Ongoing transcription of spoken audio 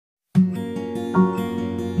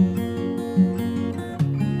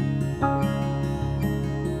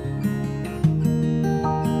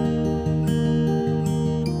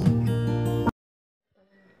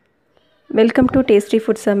Welcome to tasty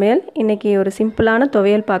food சமையல். இன்றைக்கி ஒரு சிம்பிளான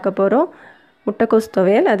துவையல் பார்க்க போகிறோம். முட்டைக்கோஸ்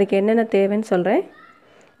துவையல். அதுக்கு என்னென்ன தேவைன்னு சொல்கிறேன்.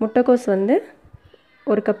 முட்டைக்கோஸ் வந்து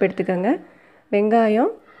 1 கப் எடுத்துக்கோங்க.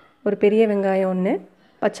 வெங்காயம், ஒரு பெரிய வெங்காயம் 1,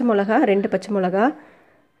 பச்சை மிளகா 2 பச்சை மிளகா,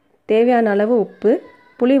 தேவையான அளவு உப்பு,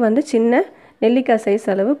 புளி வந்து சின்ன நெல்லிக்காய் சைஸ்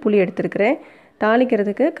அளவு புளி எடுத்துருக்கிறேன்.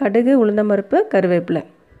 தாளிக்கிறதுக்கு கடுகு, உளுந்தம்பருப்பு, கருவேப்பிலை.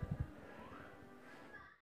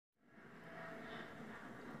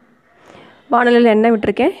 வாணலியில் எண்ணெய்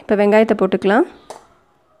விட்டுருக்கேன். இப்போ வெங்காயத்தை போட்டுக்கலாம்.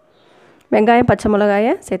 வெங்காயம், பச்சை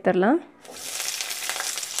மிளகாயை சேர்த்துடலாம்.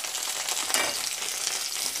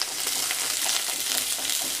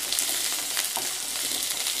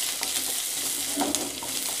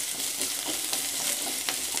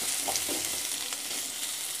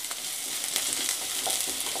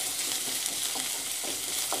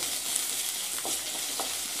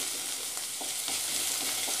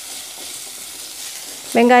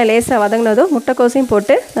 வெங்காயம் லேசாக வதங்கினதும் முட்டைக்கோசையும்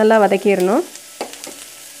போட்டு நல்லா வதக்கிடணும்.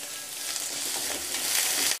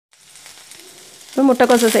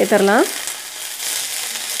 முட்டைக்கோசை சேர்த்துடலாம்.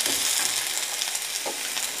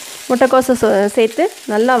 முட்டைக்கோசை சேர்த்து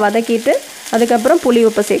நல்லா வதக்கிட்டு அதுக்கப்புறம் புளி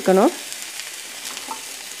உப்பை சேர்க்கணும்.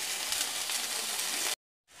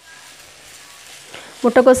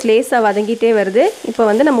 முட்டைக்கோஸ் லேசாக வதங்கிட்டே வருது. இப்போ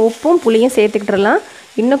வந்து நம்ம உப்பும் புளியும் சேர்த்துக்கிட்டுலாம்.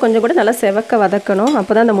 இன்னும் கொஞ்சம் கூட நல்லா செவக்க வதக்கணும்.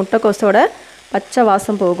 அப்போ தான் அந்த முட்டைக்கோஸோட பச்சை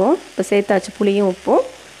வாசம் போகும். இப்போ சேர்த்தாச்சு புளியும் உப்பும்.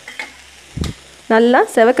 நல்லா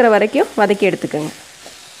செவக்கிற வரைக்கும் வதக்கி எடுத்துக்கோங்க.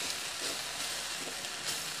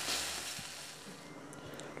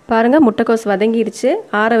 பாருங்கள், முட்டைக்கோஸ் வதங்கிடுச்சு.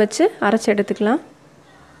 ஆற வச்சு அரைச்சி எடுத்துக்கலாம்.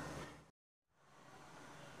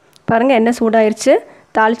 பாருங்கள், எண்ணெய் சூடாயிருச்சு.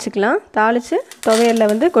 தாளிச்சிக்கலாம். தாளித்து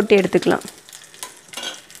துவையலில் வந்து கொட்டி எடுத்துக்கலாம்.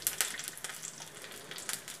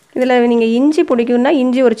 இதில் நீங்கள் இஞ்சி பிடிக்கும்னா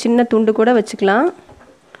இஞ்சி ஒரு சின்ன துண்டு கூட வச்சுக்கலாம்.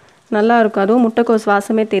 நல்லாயிருக்கும். அதுவும் முட்டைக்கோஸ்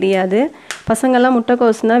வாசமே தெரியாது. பசங்கள்லாம்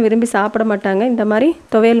முட்டைக்கோஸ்னால் விரும்பி சாப்பிட மாட்டாங்க. இந்த மாதிரி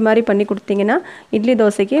துவையல் மாதிரி பண்ணி கொடுத்தீங்கன்னா இட்லி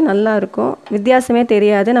தோசைக்கு நல்லாயிருக்கும். வித்தியாசமே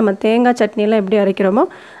தெரியாது. நம்ம தேங்காய் சட்னியெல்லாம் எப்படி அரைக்கிறோமோ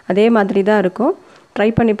அதே மாதிரி தான் இருக்கும். ட்ரை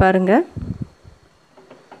பண்ணி பாருங்கள்.